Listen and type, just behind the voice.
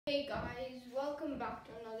Hey guys, welcome back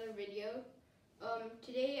to another video.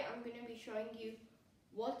 Today I'm going to be showing you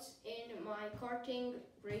what's in my karting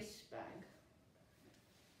race bag.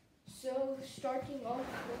 So starting off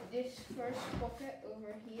with this first pocket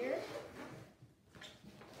over here,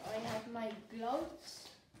 I have my gloves.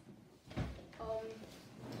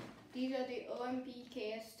 These are the OMP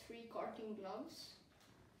KS3 karting gloves.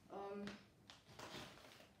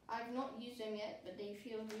 I've not used them yet, but they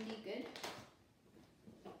feel really good.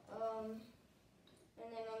 And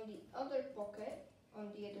then on the other pocket,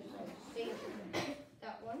 on the other side, same,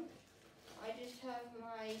 that one, I just have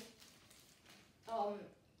my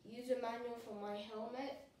user manual for my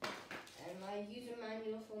helmet and my user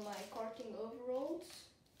manual for my karting overalls,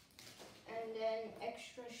 and then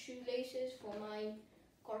extra shoelaces for my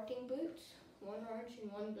karting boots, one orange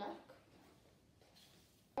and one black.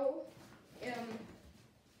 So,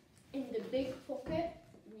 in the big pocket,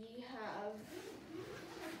 we have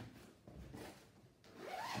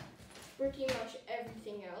pretty much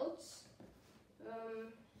everything else.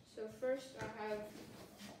 So first I have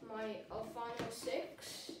my Alfano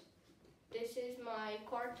 6. This is my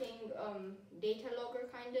karting data logger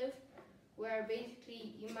kind of, where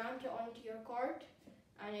basically you mount it onto your kart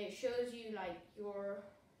and it shows you like your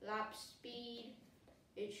lap speed,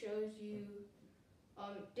 it shows you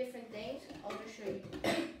different things. I'll just show you.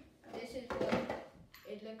 This is what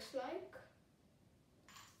it looks like.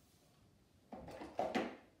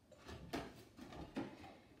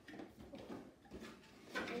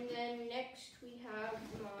 And then next we have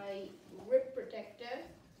my rib protector,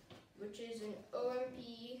 which is an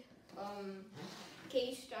OMP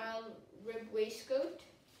K-style rib waistcoat.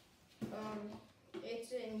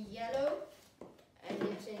 It's in yellow and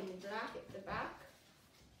it's in black at the back.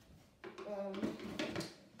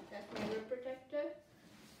 That's my rib protector.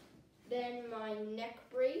 Then my neck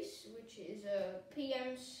brace, which is a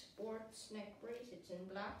PM Sports neck brace. It's in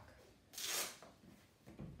black.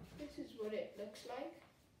 This is what it looks like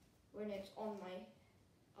when it's on my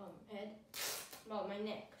head, not my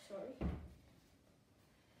neck, sorry.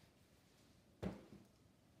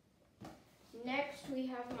 Next we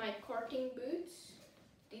have my karting boots.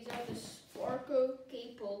 These are the Sparko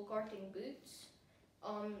K-Pole karting boots.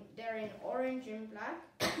 They're in orange and black,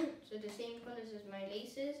 so the same colors as my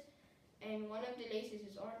laces, and one of the laces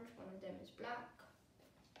is orange, one of them is black.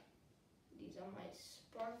 These are my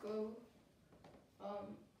Sparko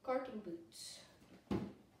karting boots.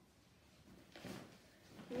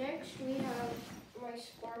 Next we have my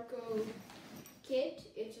Sparko kit.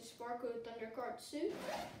 It's a Sparko Thunderkart suit.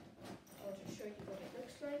 I'll just show you what it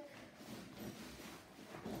looks like.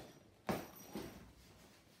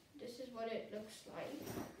 This is what it looks like.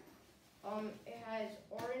 It has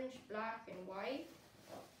orange, black and white.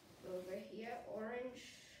 Over here, orange,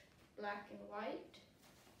 black and white.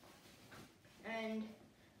 And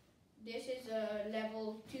this is a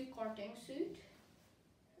level 2 karting suit.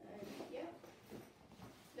 And yeah.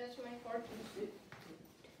 That's my karting suit.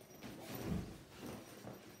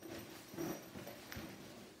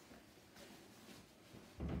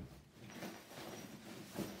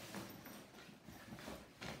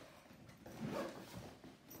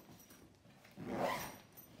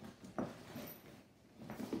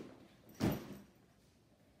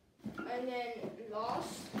 And then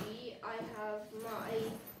lastly, I have my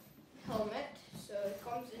helmet. So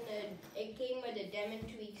it came with a Dem &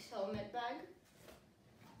 Tweaks helmet bag.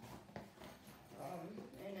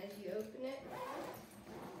 And as you open it,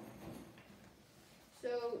 so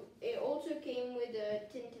it also came with a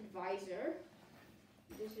tinted visor.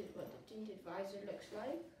 This is what the tinted visor looks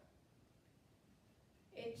like.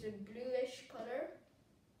 It's a bluish color.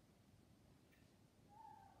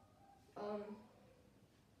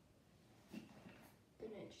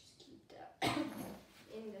 Gonna just keep that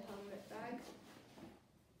in the helmet bag.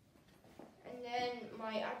 And then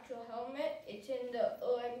my actual helmet, it's in the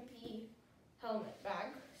OMP helmet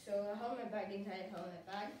bag. So a helmet bag inside a helmet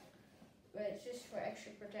bag, but it's just for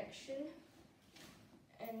extra protection.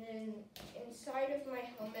 And then inside of my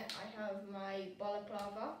helmet I have my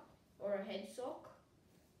balaclava, or a head sock.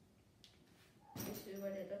 This is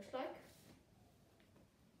what it looks like.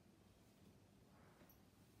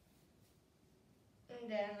 And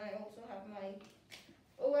then I also have my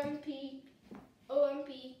OMP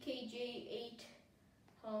KJ8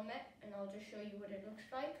 helmet, and I'll just show you what it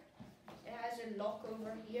looks like. It has a lock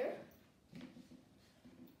over here,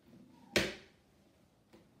 and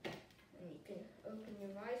you can open your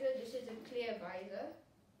visor. This is a clear visor.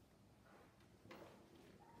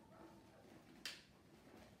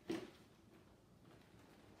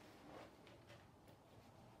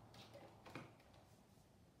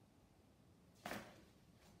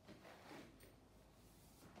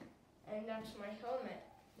 and that's my helmet.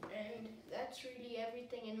 And that's really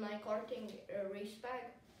everything in my karting race bag.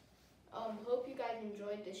 Hope you guys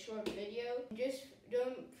enjoyed this short video. Just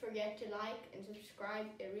don't forget to like and subscribe.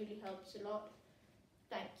 It really helps a lot.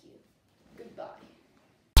 Thank you. Goodbye.